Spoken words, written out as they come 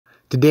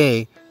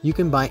Today, you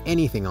can buy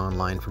anything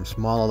online from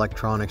small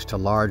electronics to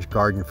large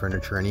garden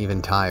furniture and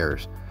even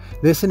tires.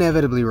 This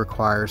inevitably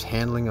requires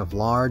handling of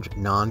large,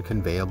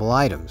 non-conveyable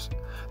items.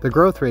 The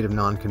growth rate of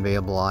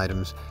non-conveyable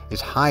items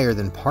is higher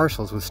than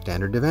parcels with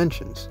standard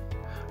dimensions.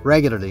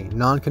 Regularly,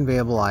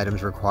 non-conveyable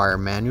items require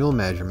manual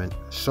measurement,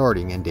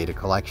 sorting, and data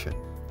collection.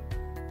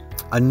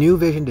 A new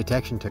vision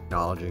detection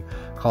technology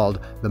called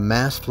the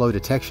Mass Flow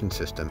Detection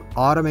System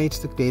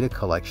automates the data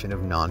collection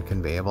of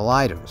non-conveyable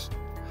items.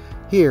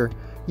 Here,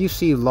 you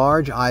see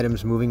large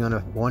items moving on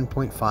a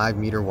 1.5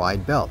 meter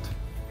wide belt.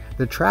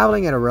 They're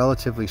traveling at a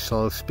relatively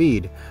slow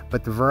speed,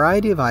 but the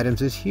variety of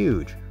items is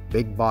huge.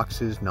 Big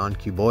boxes,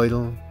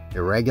 non-cuboidal,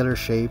 irregular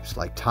shapes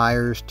like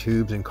tires,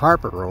 tubes, and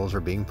carpet rolls are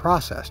being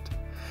processed.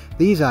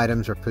 These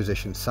items are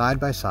positioned side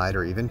by side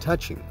or even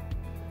touching.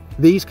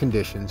 These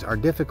conditions are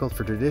difficult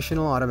for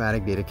traditional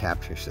automatic data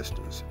capture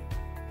systems.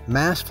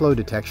 Mass flow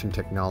detection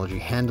technology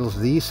handles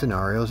these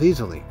scenarios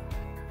easily.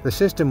 The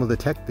system will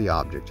detect the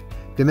object,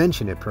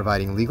 dimension it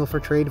providing legal for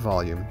trade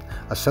volume,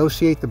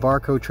 associate the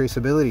barcode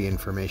traceability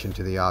information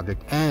to the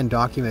object, and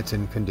document its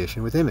in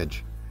condition with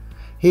image.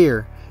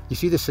 Here, you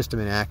see the system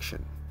in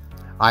action.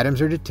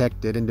 Items are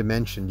detected and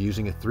dimensioned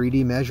using a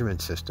 3D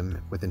measurement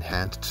system with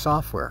enhanced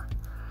software.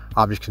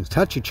 Objects can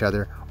touch each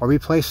other or be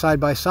placed side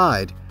by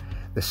side.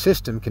 The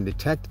system can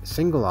detect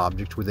single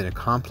objects within a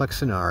complex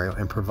scenario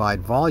and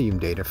provide volume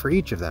data for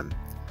each of them.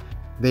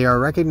 They are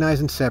recognized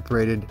and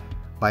separated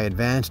by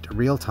advanced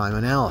real-time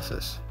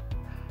analysis.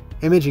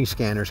 Imaging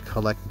scanners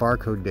collect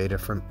barcode data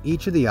from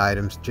each of the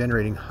items,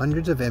 generating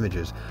hundreds of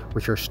images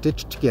which are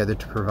stitched together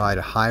to provide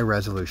a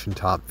high-resolution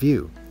top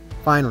view.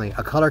 Finally,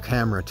 a color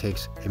camera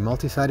takes a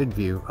multi-sided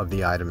view of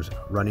the items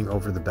running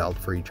over the belt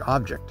for each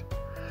object.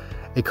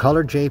 A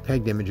colored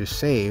JPEG image is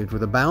saved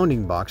with a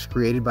bounding box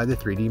created by the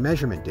 3D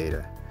measurement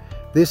data.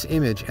 This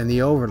image and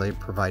the overlay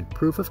provide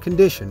proof of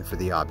condition for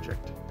the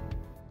object.